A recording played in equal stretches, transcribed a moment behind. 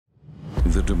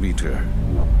Demeter,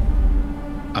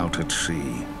 out at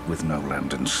sea with no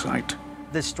land in sight.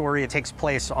 This story takes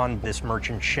place on this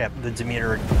merchant ship, the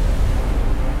Demeter.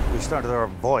 We started our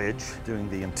voyage doing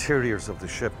the interiors of the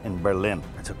ship in Berlin.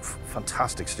 It's a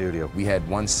fantastic studio. We had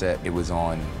one set, it was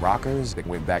on rockers that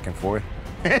went back and forth.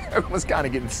 Everyone's kind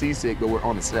of getting seasick, but we're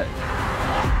on the set.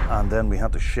 And then we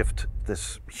had to shift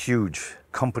this huge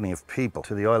company of people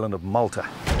to the island of Malta.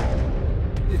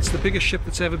 It's the biggest ship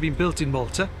that's ever been built in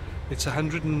Malta. It's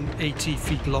 180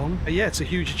 feet long. Yeah, it's a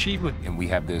huge achievement. And we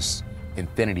have this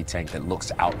infinity tank that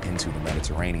looks out into the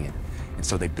Mediterranean. And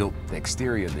so they built the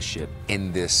exterior of the ship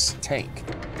in this tank.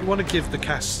 We want to give the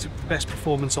cast the best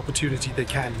performance opportunity they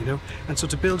can, you know? And so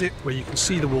to build it where you can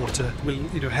see the water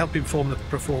will, help inform the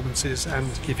performances and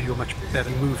give you a much better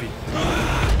movie.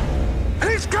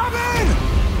 He's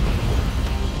coming!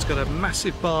 It's got a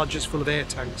massive barges full of air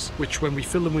tanks, which when we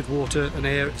fill them with water and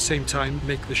air at the same time,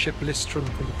 make the ship list from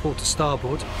the port to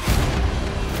starboard.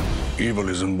 Evil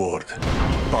is on board.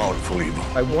 Powerful evil.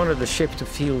 I wanted the ship to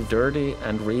feel dirty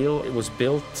and real. It was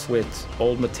built with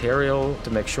old material to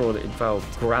make sure that it felt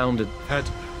grounded. Had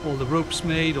all the ropes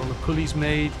made, all the pulleys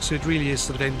made, so it really is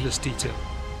sort of endless detail.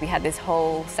 We had this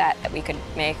whole set that we could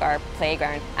make our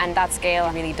playground, and that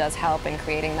scale really does help in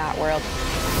creating that world.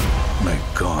 May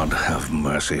God have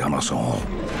mercy on us all.